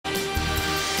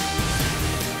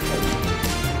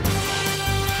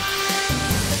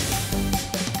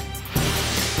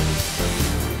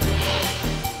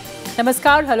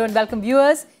Namaskar, hello and welcome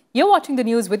viewers. You're watching the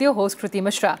news with your host Kriti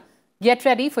Mishra. Get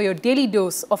ready for your daily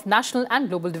dose of national and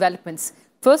global developments.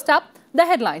 First up, the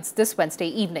headlines this Wednesday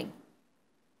evening.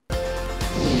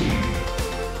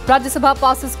 Rajya Sabha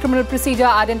passes Criminal Procedure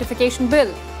Identification Bill.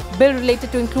 Bill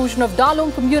related to inclusion of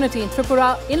Dalong community in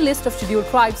Tripura in list of scheduled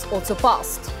tribes also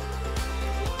passed.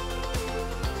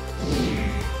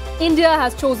 India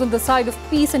has chosen the side of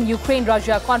peace in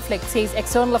Ukraine-Russia conflict, says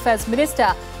External Affairs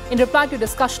Minister in reply to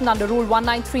discussion under Rule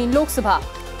 193 in Lok Sabha.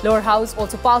 Lower House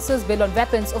also passes bill on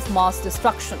weapons of mass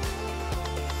destruction.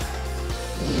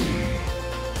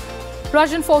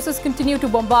 Russian forces continue to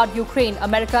bombard Ukraine.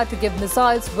 America to give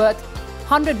missiles worth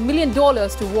 $100 million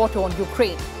to war-torn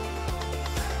Ukraine.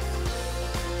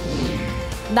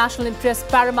 National interest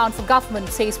paramount for government,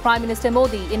 says Prime Minister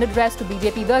Modi in address to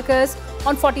BJP workers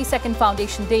on 42nd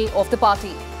Foundation Day of the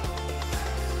party.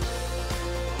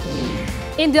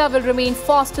 India will remain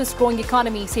fastest growing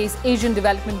economy, says Asian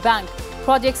Development Bank.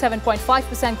 Projects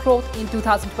 7.5% growth in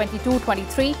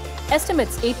 2022-23,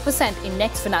 estimates 8% in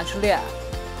next financial year.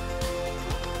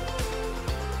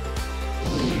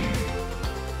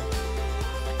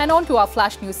 And on to our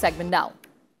flash news segment now.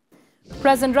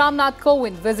 President Ramnath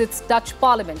Kovind visits Dutch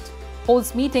Parliament,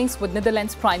 holds meetings with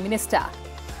Netherlands Prime Minister.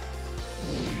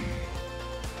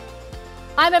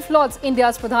 IMF lauds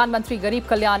India's Pradhan Mantri Garib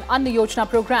Kalyan Anna Yojana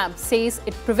program, says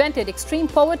it prevented extreme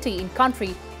poverty in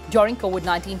country during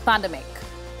COVID-19 pandemic.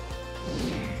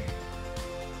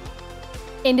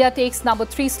 India takes number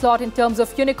 3 slot in terms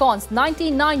of unicorns,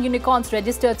 99 unicorns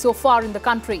registered so far in the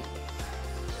country.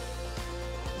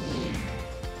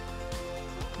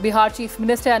 Bihar Chief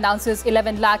Minister announces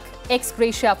 11 lakh ex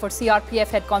gratia for CRPF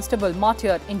head constable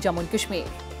martyred in Jammu and Kashmir.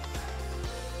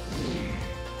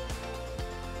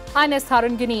 INS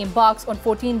Tharangini embarks on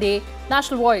 14-day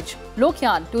national voyage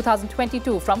Lokyan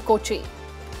 2022 from Kochi.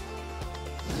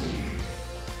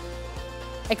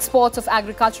 Exports of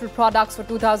agricultural products for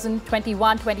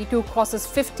 2021-22 crosses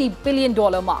 $50 billion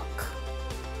mark.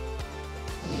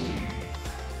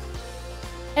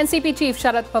 NCP Chief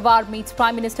Sharad Pawar meets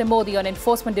Prime Minister Modi on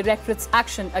Enforcement Directorate's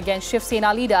action against Shiv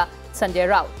Sena leader Sanjay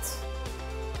Raut.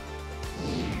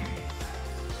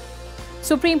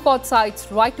 Supreme Court cites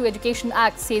Right to Education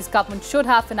Act, says government should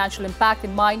have financial impact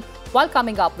in mind while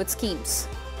coming up with schemes.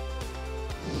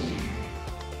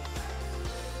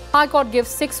 High Court gives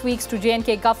 6 weeks to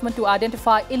J&K government to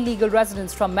identify illegal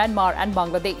residents from Myanmar and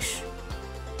Bangladesh.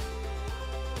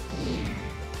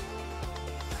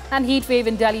 And heat wave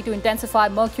in Delhi to intensify.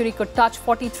 Mercury could touch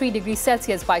 43 degrees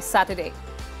Celsius by Saturday.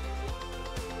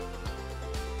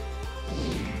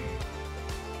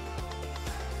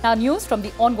 Now news from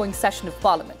the ongoing session of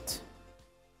Parliament.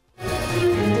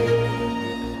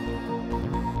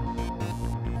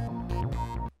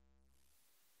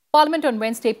 Parliament on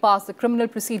Wednesday passed the Criminal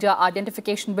Procedure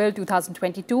Identification Bill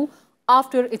 2022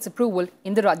 after its approval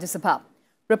in the Rajya Sabha.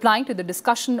 Replying to the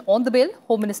discussion on the bill,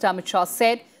 Home Minister Amit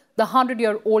said the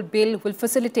 100-year-old bill will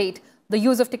facilitate the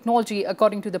use of technology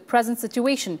according to the present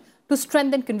situation to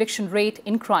strengthen conviction rate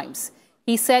in crimes.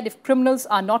 He said if criminals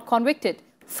are not convicted,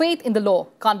 faith in the law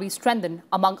can't be strengthened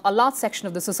among a large section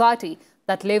of the society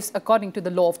that lives according to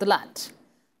the law of the land.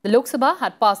 The Lok Sabha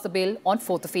had passed the bill on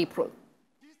 4th of April.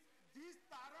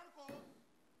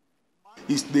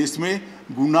 इस देश में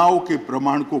गुनाहों के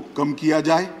प्रमाण को कम किया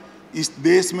जाए, इस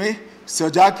देश में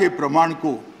सजा के प्रमाण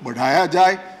को बढ़ाया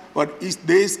जाए और इस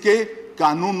देश के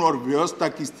कानून और व्यवस्था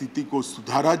की स्थिति को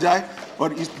सुधारा जाए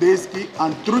और इस देश की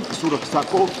आंतरिक सुरक्षा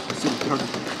को सुदृढ़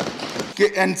करें। कि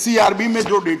एनसीआरबी में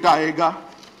जो डेटा आएगा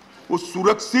वो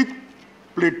सुरक्षित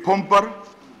प्लेटफॉर्म पर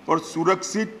और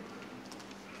सुरक्षित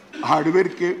हार्डवेयर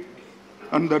के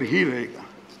अंदर ही रहेगा।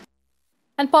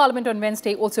 And Parliament on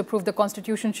Wednesday also approved the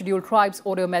Constitution Scheduled Tribes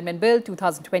Order Amendment Bill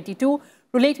 2022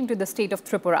 relating to the state of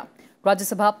Tripura. Rajya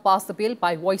Sabha passed the bill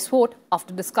by voice vote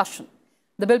after discussion.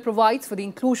 The bill provides for the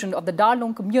inclusion of the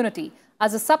Dalong community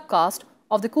as a subcaste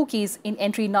of the Kukis in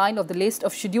entry 9 of the list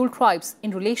of scheduled tribes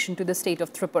in relation to the state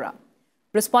of Tripura.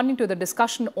 Responding to the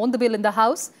discussion on the bill in the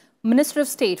House, Minister of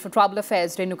State for Tribal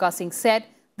Affairs Renuka Singh said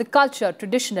the culture,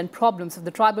 tradition and problems of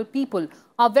the tribal people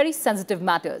are very sensitive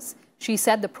matters. She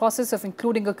said the process of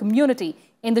including a community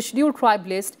in the scheduled tribe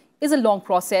list is a long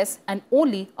process and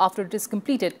only after it is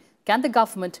completed can the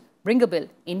government bring a bill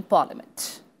in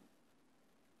Parliament.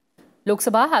 Lok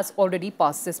Sabha has already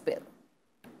passed this bill.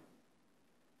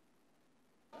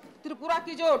 Tripura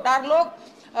की जो डारलोग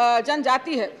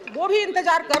जनजाति है वो भी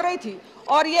इंतजार कर रही थी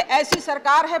और ये ऐसी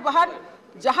सरकार है बाहर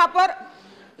जहां पर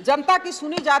जनता की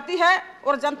सुनी जाती है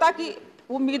और जनता की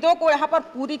उम्मीदों को यहां पर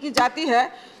पूरी की जाती है।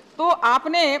 तो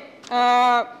आपने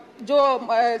जो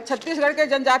छत्तीसगढ़ के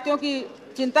जनजातियों की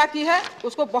चिंता की है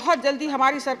उसको बहुत जल्दी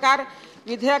हमारी सरकार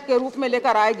विधेयक के रूप में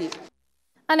लेकर आएगी।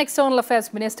 An External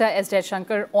Affairs Minister S.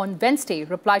 Jaishankar on Wednesday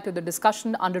replied to the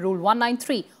discussion under Rule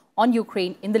 193 on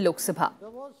Ukraine in the Lok Sabha.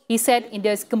 He said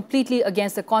India is completely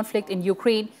against the conflict in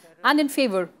Ukraine and in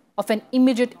favor of an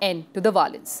immediate end to the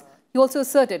violence. He also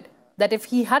asserted that if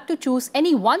he had to choose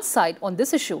any one side on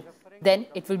this issue, then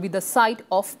it will be the side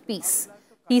of peace.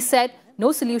 He said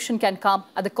no solution can come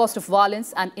at the cost of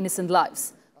violence and innocent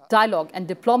lives. Dialogue and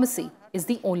diplomacy is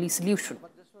the only solution.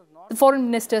 The foreign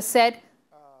minister said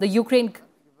the Ukraine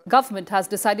government has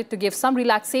decided to give some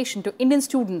relaxation to Indian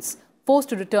students forced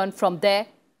to return from their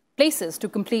places to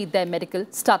complete their medical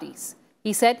studies.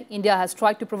 He said India has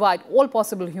tried to provide all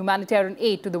possible humanitarian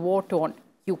aid to the war-torn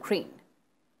Ukraine.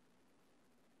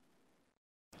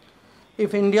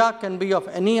 If India can be of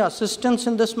any assistance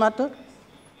in this matter,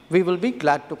 we will be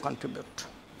glad to contribute.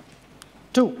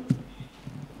 2.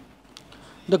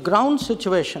 The ground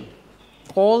situation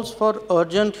calls for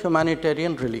urgent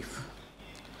humanitarian relief.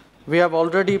 We have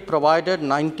already provided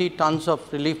 90 tons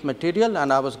of relief material,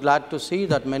 and I was glad to see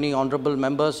that many honorable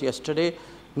members yesterday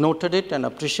noted it and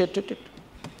appreciated it.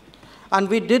 And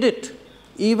we did it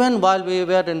even while we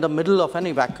were in the middle of an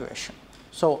evacuation.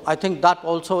 So I think that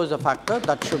also is a factor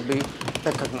that should be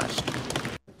recognized.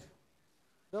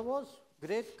 There was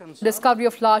great concern. Discovery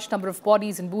of large number of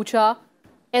bodies in Bucha.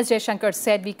 S. Jaishankar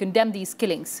said we condemn these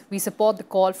killings. We support the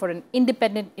call for an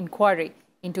independent inquiry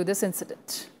into this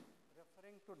incident.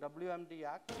 WMD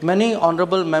Act. Many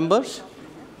honorable members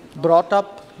brought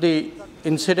up the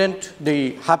incident,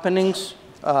 the happenings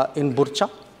in Burcha.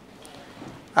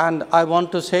 And I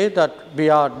want to say that we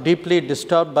are deeply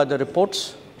disturbed by the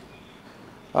reports.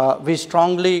 We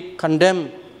strongly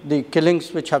condemn the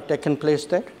killings which have taken place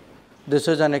there. This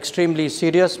is an extremely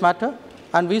serious matter,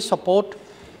 and we support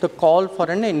the call for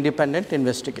an independent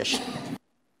investigation.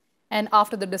 And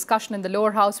after the discussion in the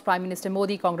lower house, Prime Minister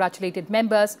Modi congratulated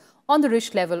members on the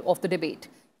rich level of the debate.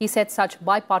 He said such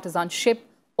bipartisanship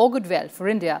augured well for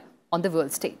India on the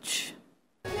world stage.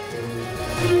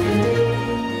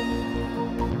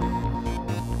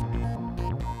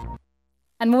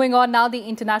 And moving on now, the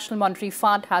International Monetary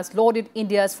Fund has lauded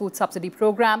India's food subsidy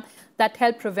program that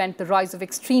helped prevent the rise of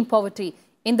extreme poverty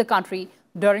in the country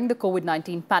during the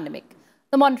COVID-19 pandemic.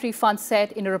 The Monetary Fund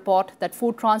said in a report that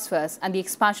food transfers and the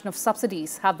expansion of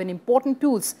subsidies have been important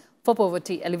tools for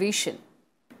poverty alleviation.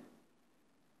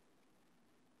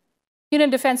 Union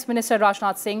Defence Minister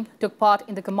Rajnath Singh took part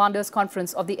in the Commanders'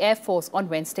 Conference of the Air Force on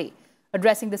Wednesday.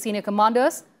 Addressing the senior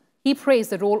commanders, he praised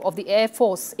the role of the Air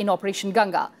Force in Operation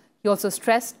Ganga. He also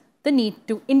stressed the need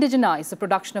to indigenize the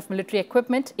production of military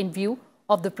equipment in view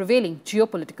of the prevailing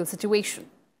geopolitical situation.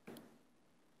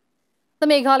 The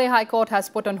Meghalaya High Court has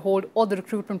put on hold all the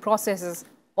recruitment processes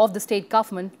of the state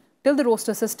government till the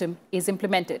roster system is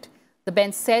implemented. The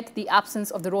bench said the absence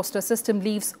of the roster system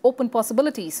leaves open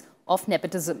possibilities of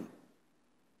nepotism.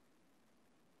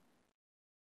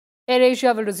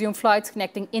 AirAsia will resume flights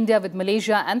connecting India with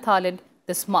Malaysia and Thailand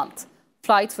this month.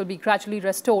 Flights will be gradually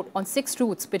restored on 6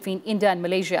 routes between India and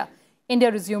Malaysia.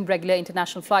 India resumed regular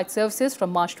international flight services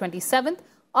from March 27th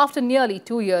after nearly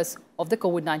 2 years of the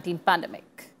COVID-19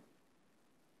 pandemic.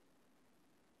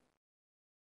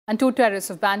 And 2 terrorists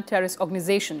of banned terrorist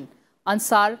organization,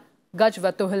 Ansar,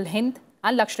 Ghazwatul Hind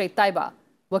and Lashkar-e-Taiba,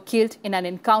 were killed in an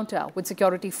encounter with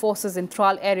security forces in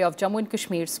Tral area of Jammu and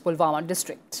Kashmir's Pulwama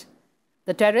district.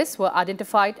 The terrorists were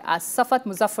identified as Safat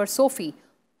Muzaffar Sofi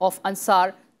of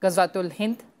Ansar, Ghazwatul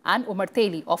Hind and Umar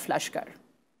Teli of Lashkar.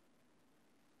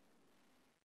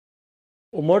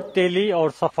 Umar तेली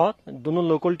और सफा दोनों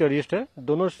local terrorist है,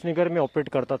 दोनों श्रीनगर में operate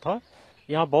करता था।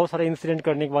 यहाँ बहुत सारे इंसिडेंट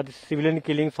करने के बाद, civilian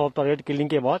killing, soft target killing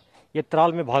के बाद ये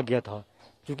त्राल में भाग गया था।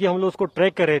 क्योंकि हम लोग उसको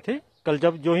ट्रैक कर रहे थे, कल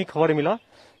जब जो ही खबर मिला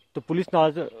तो पुलिस ने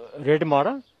आज रेड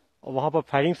मारा और वहां पर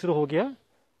फायरिंग शुरू हो गया।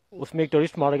 उसमें एक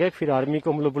टेररिस्ट मारा गया, फिर आर्मी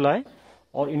को हम लोग बुलाए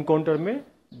और इनकाउंटर में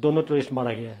दोनों टेररिस्ट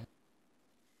मारा गया है।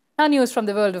 Now news from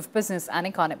the world of business and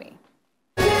economy.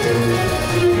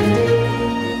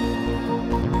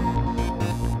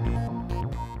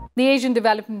 The Asian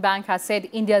Development Bank has said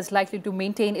India is likely to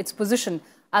maintain its position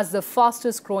as the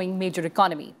fastest growing major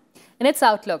economy. In its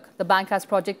outlook, the bank has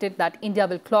projected that India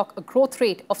will clock a growth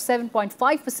rate of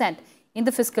 7.5% in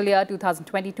the fiscal year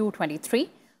 2022-23.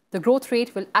 The growth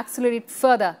rate will accelerate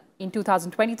further in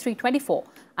 2023-24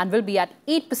 and will be at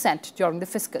 8% during the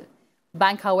fiscal.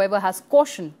 Bank, however, has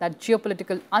cautioned that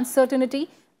geopolitical uncertainty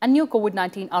and new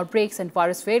COVID-19 outbreaks and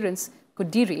virus variants could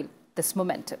derail this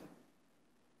momentum.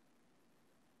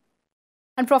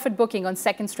 And profit booking on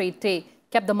second straight day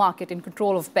kept the market in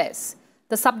control of bears.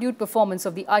 The subdued performance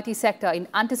of the IT sector in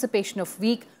anticipation of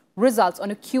weak results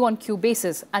on a Q-on-Q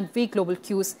basis and weak global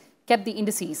Qs kept the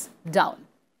indices down.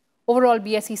 Overall,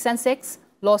 BSE Sensex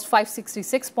lost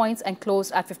 566 points and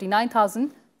closed at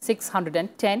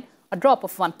 59,610, a drop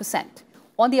of 1%.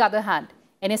 On the other hand,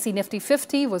 NSE Nifty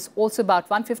 50 was also about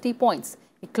 150 points.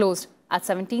 It closed at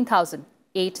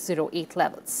 17,808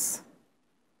 levels.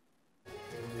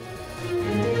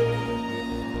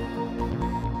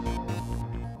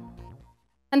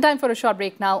 And time for a short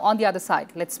break now. On the other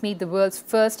side, let's meet the world's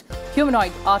first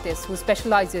humanoid artist who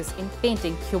specializes in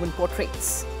painting human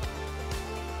portraits.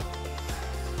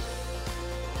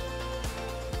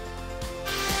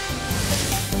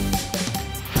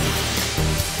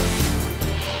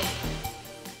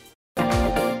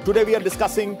 Today we are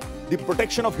discussing the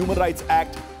Protection of Human Rights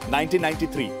Act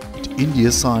 1993.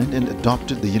 India signed and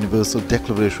adopted the Universal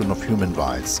Declaration of Human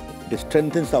Rights. It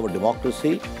strengthens our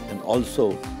democracy and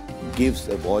also gives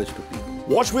a voice to people.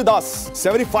 Watch with us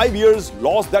 75 years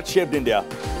laws that shaped India.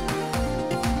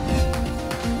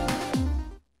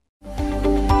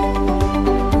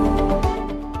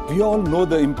 We all know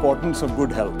the importance of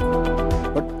good health,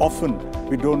 but often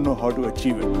we don't know how to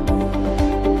achieve it.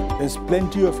 There's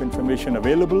plenty of information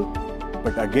available,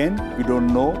 but again, we don't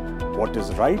know what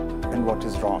is right and what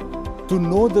is wrong. To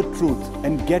know the truth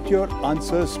and get your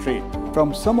answers straight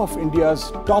from some of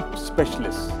India's top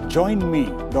specialists, join me,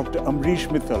 Dr. Amrish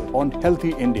Mittal, on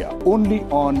Healthy India, only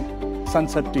on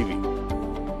Sansad TV.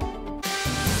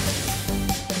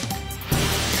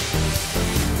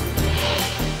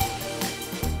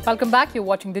 Welcome back. You're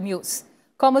watching the news.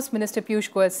 Commerce Minister Piyush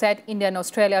Goyal said India and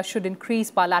Australia should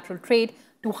increase bilateral trade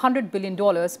to $100 billion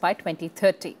by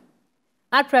 2030.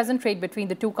 At present, trade between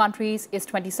the two countries is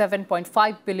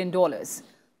 $27.5 billion.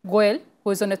 Goyal,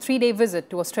 who is on a 3-day visit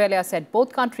to Australia, said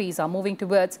both countries are moving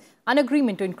towards an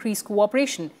agreement to increase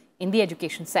cooperation in the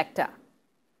education sector.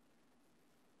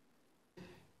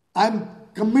 I'm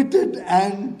committed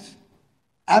and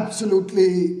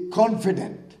absolutely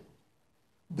confident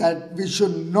that we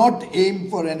should not aim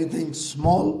for anything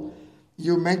small.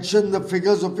 You mentioned the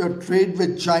figures of your trade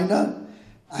with China.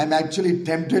 I'm actually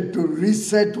tempted to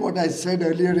reset what I said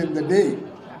earlier in the day.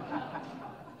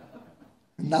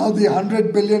 Now the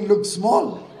 100 billion looks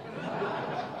small.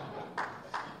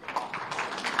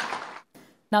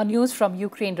 Now news from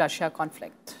Ukraine-Russia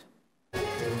conflict.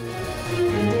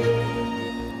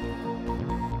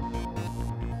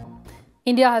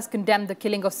 India has condemned the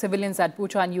killing of civilians at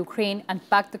Bucha in Ukraine and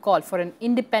backed the call for an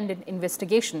independent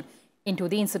investigation into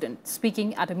the incident.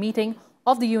 Speaking at a meeting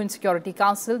of the UN Security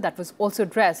Council that was also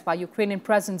addressed by Ukrainian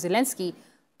President Zelensky,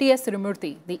 T.S.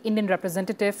 Tirumurti, the Indian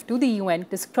representative to the UN,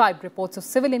 described reports of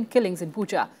civilian killings in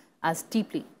Bucha as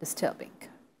deeply disturbing.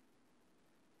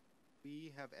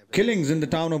 Killings in the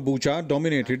town of Bucha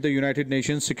dominated the United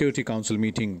Nations Security Council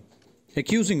meeting.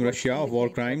 Accusing Russia of war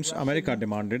crimes, America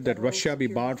demanded that Russia be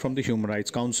barred from the Human Rights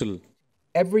Council.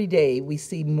 Every day we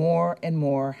see more and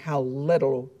more how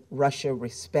little Russia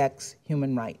respects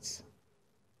human rights.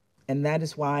 And that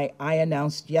is why I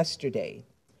announced yesterday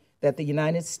that the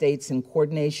United States, in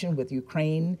coordination with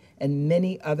Ukraine and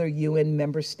many other UN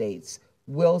member states,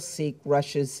 will seek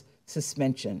Russia's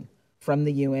suspension from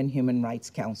the UN Human Rights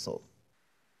Council.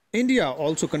 India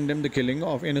also condemned the killing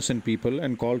of innocent people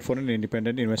and called for an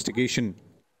independent investigation.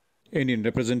 Indian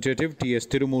representative T.S.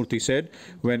 Tirumurti said,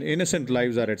 when innocent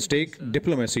lives are at stake,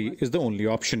 diplomacy is the only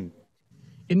option.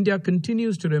 India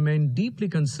continues to remain deeply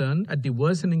concerned at the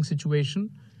worsening situation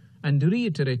and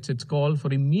reiterates its call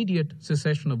for immediate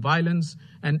cessation of violence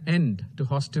and end to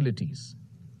hostilities.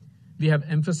 We have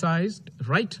emphasized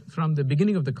right from the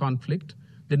beginning of the conflict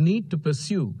the need to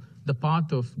pursue the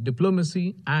path of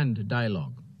diplomacy and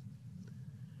dialogue.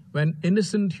 When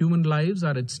innocent human lives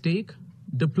are at stake,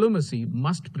 diplomacy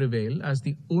must prevail as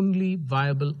the only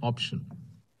viable option.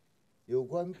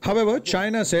 However,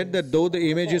 China said that though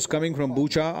the images coming from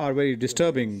Bucha are very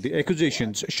disturbing, the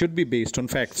accusations should be based on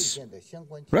facts.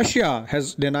 Russia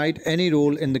has denied any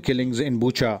role in the killings in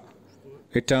Bucha.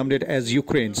 It termed it as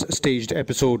Ukraine's staged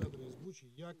episode.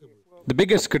 The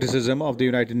biggest criticism of the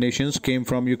United Nations came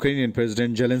from Ukrainian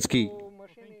President Zelensky.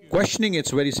 Questioning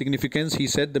its very significance, he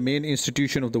said the main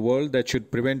institution of the world that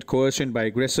should prevent coercion by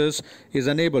aggressors is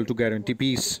unable to guarantee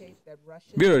peace.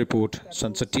 Bureau Report,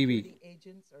 Sansad TV.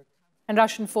 And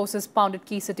Russian forces pounded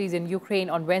key cities in Ukraine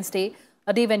on Wednesday,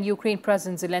 a day when Ukraine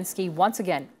President Zelensky once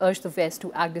again urged the West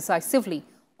to act decisively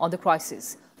on the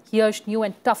crisis. He urged new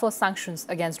and tougher sanctions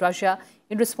against Russia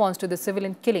in response to the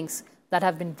civilian killings that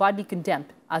have been widely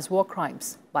condemned as war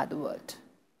crimes by the world.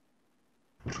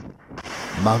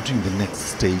 Mounting the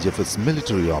next stage of its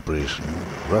military operation,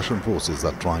 Russian forces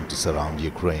are trying to surround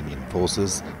Ukrainian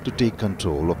forces to take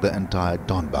control of the entire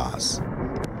Donbass.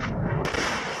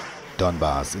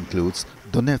 Donbass includes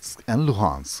Donetsk and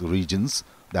Luhansk regions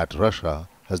that Russia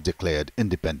has declared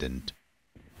independent.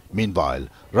 Meanwhile,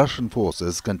 Russian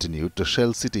forces continued to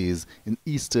shell cities in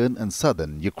eastern and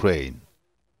southern Ukraine.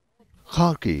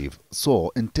 Kharkiv saw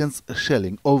intense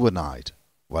shelling overnight,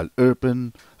 while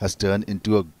Irpin has turned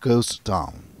into a ghost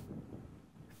town.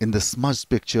 In the smudged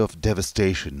picture of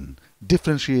devastation,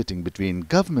 differentiating between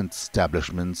government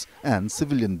establishments and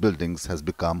civilian buildings has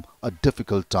become a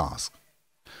difficult task.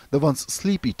 The once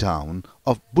sleepy town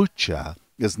of Bucha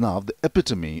is now the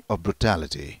epitome of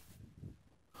brutality.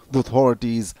 The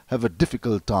authorities have a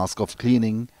difficult task of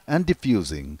cleaning and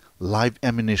defusing live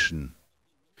ammunition.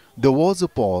 There was a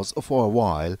pause for a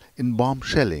while in bomb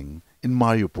shelling in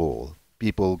Mariupol.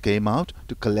 People came out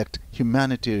to collect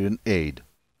humanitarian aid.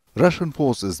 Russian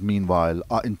forces, meanwhile,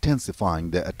 are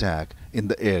intensifying their attack in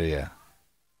the area.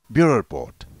 Bureau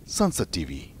Report, Sansad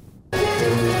TV.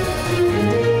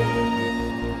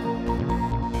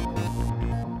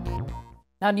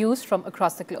 Now news from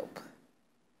across the globe.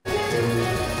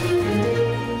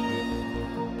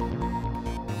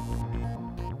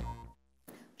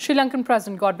 Sri Lankan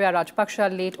President Gotabaya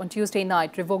Rajapaksa late on Tuesday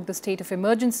night revoked the state of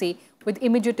emergency with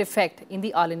immediate effect in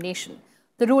the island nation.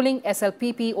 The ruling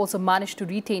SLPP also managed to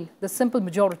retain the simple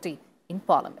majority in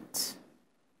parliament.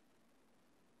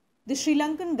 The Sri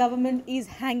Lankan government is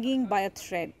hanging by a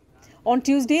thread. On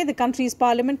Tuesday, the country's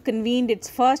parliament convened its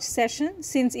first session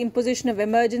since imposition of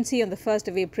emergency on the 1st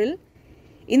of April.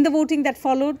 In the voting that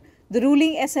followed, the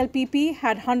ruling SLPP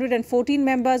had 114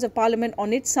 members of parliament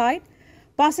on its side,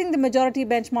 passing the majority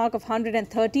benchmark of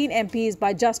 113 MPs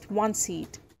by just one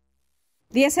seat.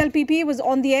 The SLPP was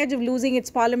on the edge of losing its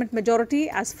parliament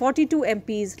majority as 42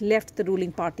 MPs left the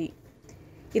ruling party.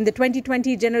 In the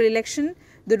 2020 general election,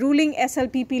 the ruling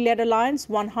SLPP-led alliance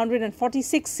won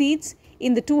 146 seats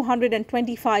in the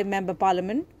 225-member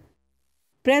parliament.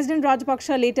 President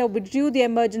Rajapaksa later withdrew the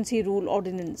emergency rule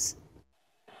ordinance.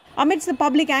 Amidst the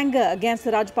public anger against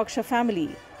the Rajapaksa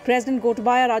family, President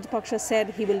Gotabaya Rajapaksa said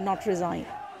he will not resign.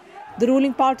 The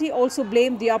ruling party also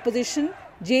blamed the opposition,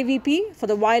 JVP, for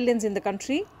the violence in the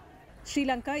country. Sri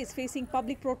Lanka is facing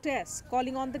public protests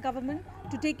calling on the government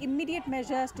to take immediate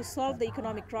measures to solve the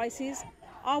economic crisis,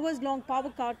 hours-long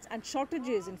power cuts and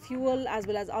shortages in fuel as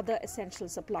well as other essential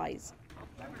supplies.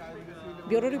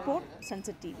 Bureau Report,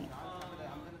 Sansad TV.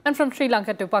 And from Sri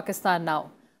Lanka to Pakistan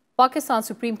now. Pakistan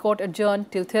Supreme Court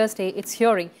adjourned till Thursday its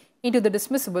hearing into the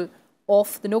dismissal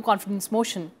of the no-confidence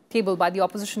motion tabled by the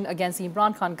opposition against the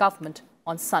Imran Khan government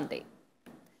on Sunday.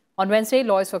 On Wednesday,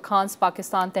 lawyers for Khan's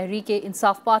Pakistan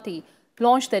Tehreek-e-Insaf party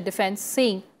launched their defense,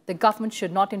 saying the government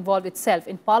should not involve itself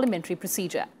in parliamentary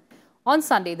procedure. On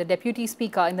Sunday, the Deputy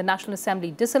Speaker in the National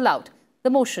Assembly disallowed the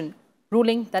motion,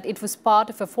 ruling that it was part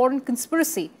of a foreign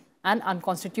conspiracy and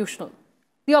unconstitutional.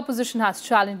 The opposition has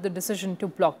challenged the decision to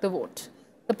block the vote.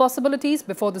 The possibilities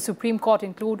before the Supreme Court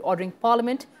include ordering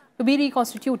Parliament to be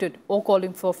reconstituted or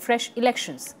calling for fresh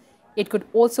elections. It could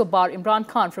also bar Imran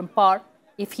Khan from power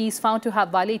if he is found to have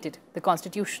violated the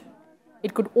Constitution.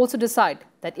 It could also decide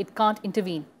that it can't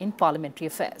intervene in parliamentary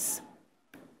affairs.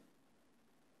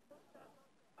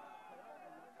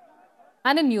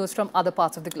 And in news from other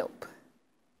parts of the globe.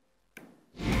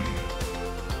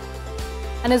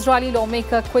 An Israeli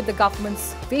lawmaker quit the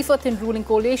government's wafer-thin ruling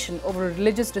coalition over a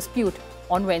religious dispute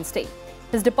on Wednesday.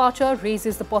 His departure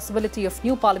raises the possibility of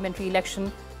new parliamentary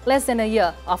election less than a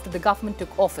year after the government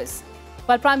took office.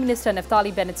 While Prime Minister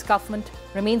Naftali Bennett's government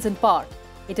remains in power,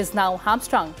 it is now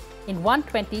hamstrung in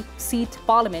 120-seat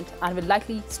parliament and will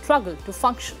likely struggle to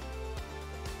function.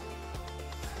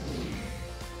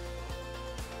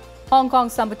 Hong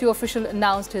Kong's number 2 official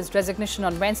announced his resignation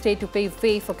on Wednesday to pave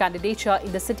way for candidature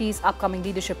in the city's upcoming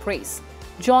leadership race.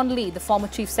 John Lee, the former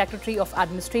Chief Secretary of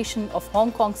Administration of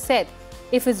Hong Kong, said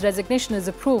if his resignation is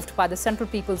approved by the Central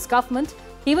People's Government,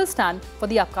 he will stand for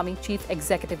the upcoming Chief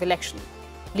Executive election.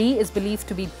 Lee is believed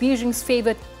to be Beijing's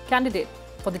favoured candidate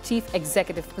for the Chief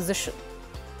Executive position.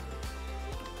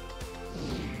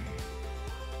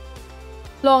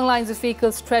 Long lines of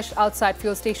vehicles stretched outside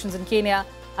fuel stations in Kenya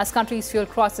as country's fuel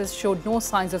crisis showed no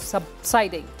signs of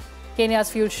subsiding. Kenya's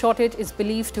fuel shortage is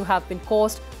believed to have been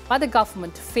caused by the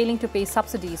government failing to pay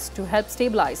subsidies to help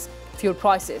stabilize fuel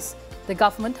prices. The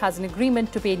government has an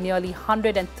agreement to pay nearly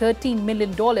 $113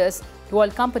 million to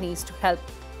oil companies to help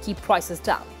keep prices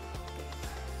down.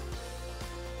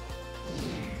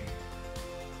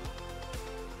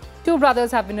 Two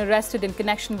brothers have been arrested in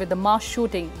connection with the mass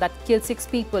shooting that killed 6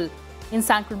 people in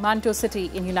Sacramento City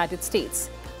in the United States.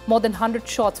 More than 100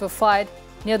 shots were fired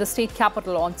near the state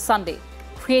capitol on Sunday,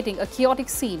 creating a chaotic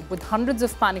scene with hundreds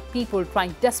of panicked people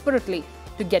trying desperately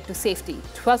to get to safety.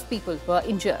 12 people were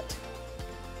injured.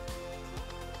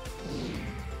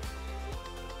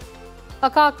 A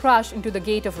car crashed into the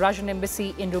gate of Russian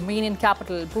embassy in Romanian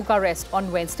capital Bucharest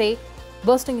on Wednesday,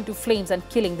 bursting into flames and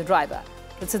killing the driver.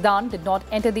 The sedan did not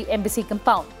enter the embassy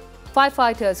compound.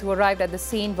 Firefighters who arrived at the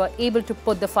scene were able to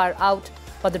put the fire out,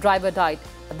 but the driver died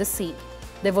at the scene.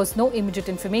 There was no immediate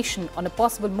information on a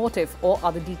possible motive or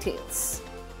other details.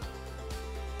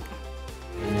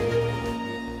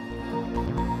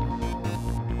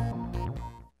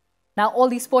 Now all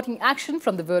the sporting action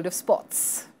from the world of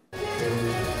sports.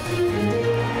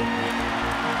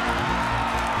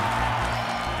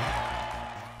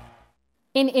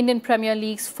 In Indian Premier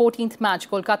League's 14th match,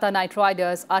 Kolkata Knight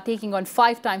Riders are taking on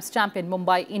 5-time champion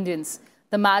Mumbai Indians.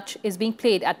 The match is being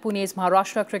played at Pune's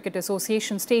Maharashtra Cricket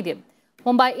Association Stadium.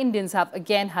 Mumbai Indians have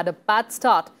again had a bad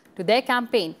start to their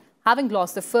campaign, having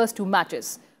lost the first 2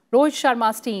 matches. Rohit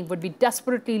Sharma's team would be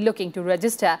desperately looking to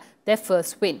register their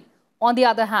first win. On the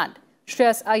other hand,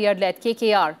 Shreyas Iyer-led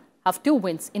KKR have 2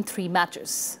 wins in 3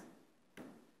 matches.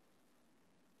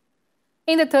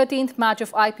 In the 13th match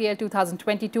of IPL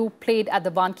 2022 played at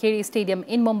the Wankhede Stadium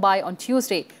in Mumbai on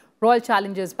Tuesday, Royal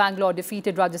Challengers Bangalore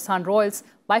defeated Rajasthan Royals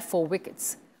by 4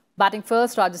 wickets. Batting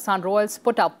first, Rajasthan Royals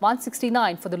put up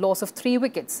 169 for the loss of 3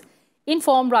 wickets. In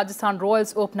form, Rajasthan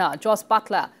Royals opener Jos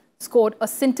Buttler scored a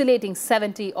scintillating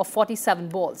 70 of 47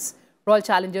 balls. Royal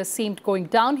Challengers seemed going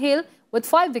downhill with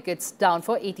 5 wickets down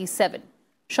for 87.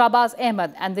 Shahbaz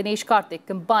Ahmed and Dinesh Karthik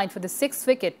combined for the 6th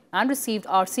wicket and received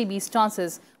RCB's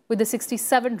chances with the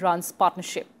 67 runs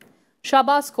partnership.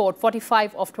 Shahbaz scored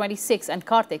 45 of 26 and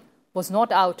Karthik was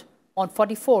not out on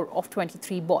 44 of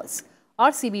 23 balls.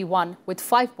 RCB won with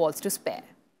 5 balls to spare.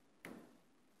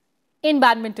 In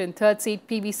badminton, 3rd seed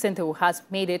PV Sindhu has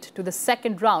made it to the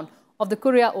 2nd round of the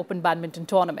Korea Open Badminton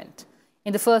Tournament.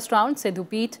 In the first round, Sindhu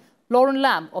beat Lauren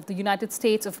Lamb of the United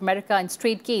States of America in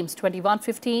straight games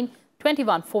 21-15,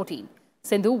 21-14.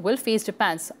 Sindhu will face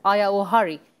Japan's Aya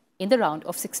Ohari in the round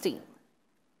of 16.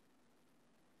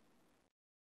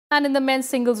 And in the men's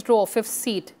singles draw, 5th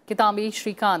seed Kitambi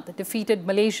Srikanth defeated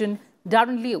Malaysian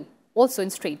Darren Liu, also in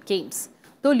straight games.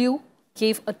 Though Liu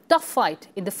gave a tough fight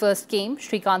in the first game,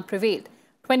 Srikanth prevailed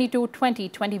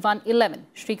 22-20, 21-11.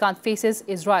 Srikanth faces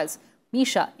Israel's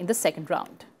Mishra in the 2nd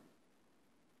round.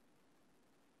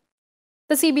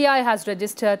 The CBI has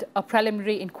registered a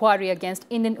preliminary inquiry against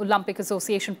Indian Olympic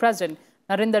Association President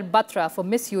Narinder Batra for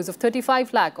misuse of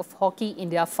 35 lakh of Hockey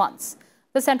India funds.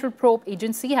 The Central Probe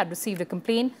Agency had received a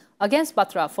complaint against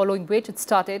Batra, following which it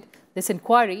started this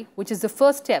inquiry, which is the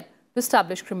first step to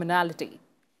establish criminality.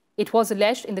 It was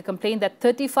alleged in the complaint that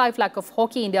 35 lakh of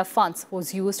Hockey India funds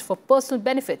was used for personal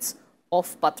benefits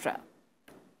of Batra.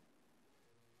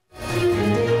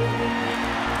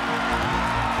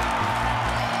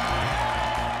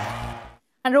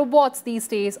 And robots these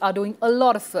days are doing a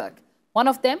lot of work. One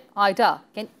of them, Ida,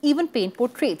 can even paint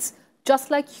portraits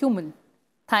just like human,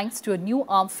 thanks to a new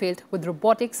arm filled with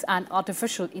robotics and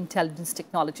artificial intelligence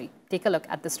technology. Take a look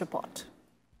at this report.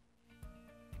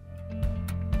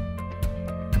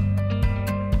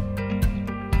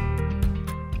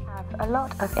 A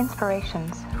lot of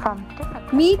inspirations from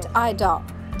different... Meet Ida,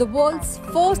 the world's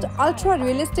first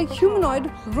ultra-realistic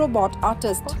humanoid robot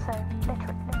artist.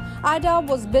 Ida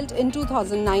was built in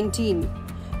 2019.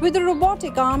 With a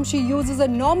robotic arm, she uses a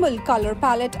normal color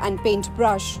palette and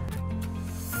paintbrush.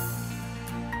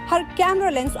 Her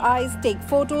camera lens eyes take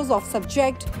photos of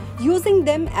subject, using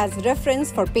them as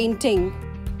reference for painting.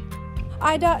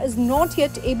 Ida is not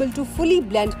yet able to fully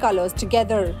blend colors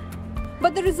together,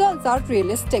 but the results are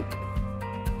realistic.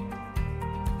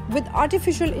 With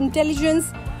artificial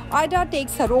intelligence, Ida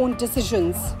takes her own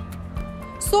decisions.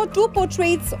 So 2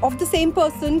 portraits of the same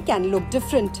person can look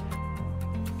different.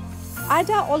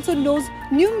 Ida also knows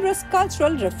numerous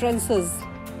cultural references.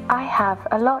 I have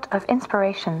a lot of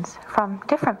inspirations from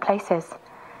different places.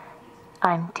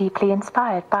 I'm deeply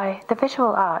inspired by the visual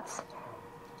arts,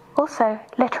 also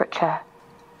literature,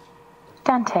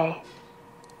 Dante,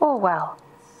 Orwell,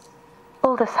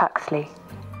 Aldous Huxley.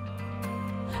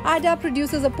 Ida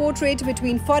produces a portrait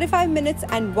between 45 minutes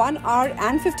and 1 hour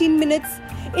and 15 minutes.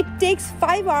 It takes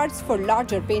 5 hours for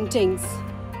larger paintings.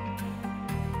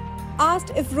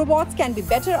 Asked if robots can be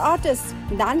better artists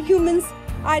than humans,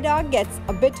 Ida gets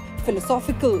a bit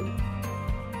philosophical.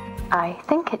 I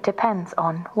think it depends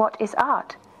on what is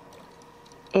art.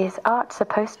 Is art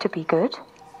supposed to be good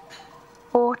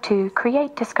or to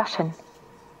create discussion?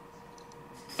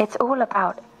 It's all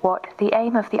about what the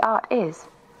aim of the art is.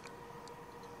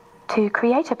 To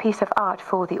create a piece of art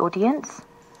for the audience,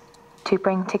 to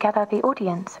bring together the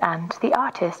audience and the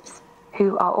artists,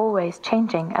 who are always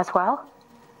changing as well,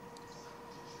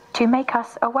 to make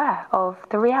us aware of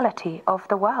the reality of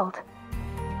the world.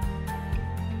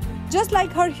 Just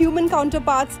like her human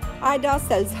counterparts, Ida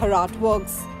sells her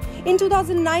artworks. In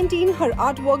 2019, her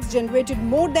artworks generated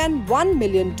more than $1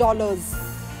 million.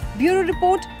 Bureau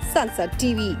Report, Sansad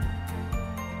TV.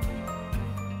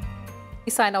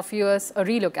 We sign off, viewers. A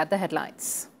relook at the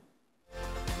headlines.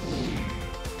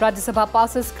 Rajya Sabha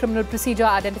passes Criminal Procedure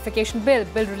Identification Bill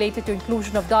related to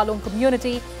inclusion of Dalong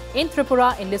community in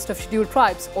Tripura in list of scheduled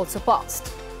tribes also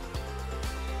passed.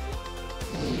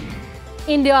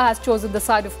 India has chosen the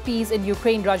side of peace in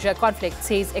Ukraine-Russia conflict,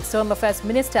 says External Affairs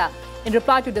Minister in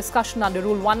reply to discussion under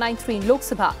Rule 193 in Lok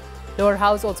Sabha. Lower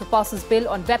House also passes bill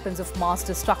on weapons of mass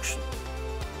destruction.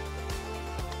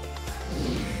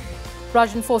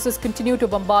 Russian forces continue to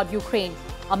bombard Ukraine.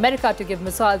 America to give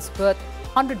missiles worth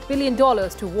 $100 billion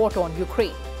to war-torn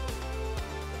Ukraine.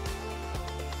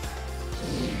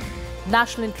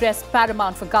 National interest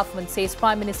paramount for government, says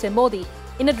Prime Minister Modi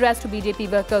in address to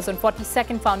BJP workers on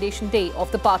 42nd Foundation Day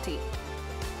of the party.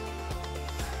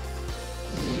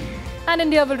 And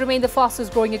India will remain the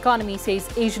fastest growing economy, says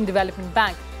Asian Development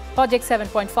Bank. Projects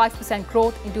 7.5%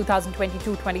 growth in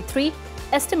 2022-23,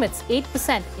 estimates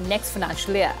 8% in next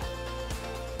financial year.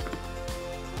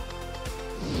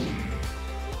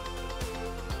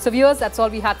 So viewers, that's all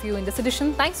we have for you in this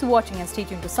edition. Thanks for watching and stay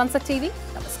tuned to Sansad TV.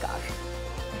 Namaskar.